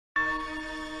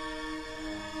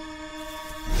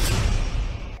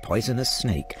poisonous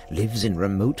snake lives in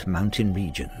remote mountain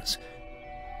regions.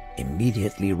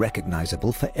 Immediately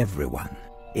recognizable for everyone,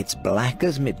 it's black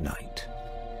as midnight.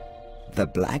 The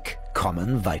black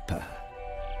common viper.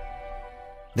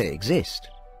 They exist,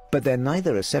 but they're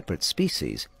neither a separate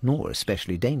species nor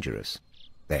especially dangerous.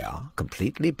 They are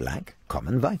completely black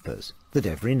common vipers that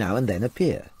every now and then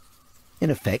appear, in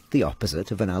effect the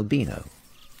opposite of an albino.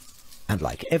 And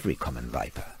like every common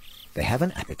viper, they have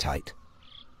an appetite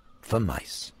for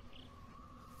mice.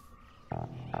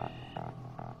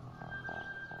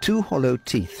 Two hollow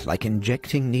teeth, like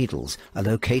injecting needles, are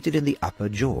located in the upper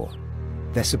jaw.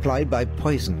 They're supplied by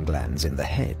poison glands in the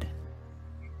head.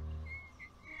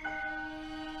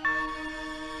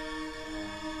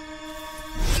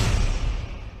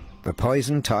 The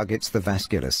poison targets the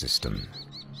vascular system.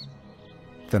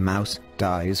 The mouse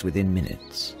dies within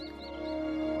minutes.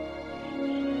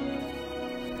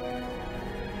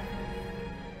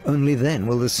 Only then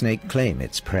will the snake claim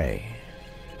its prey.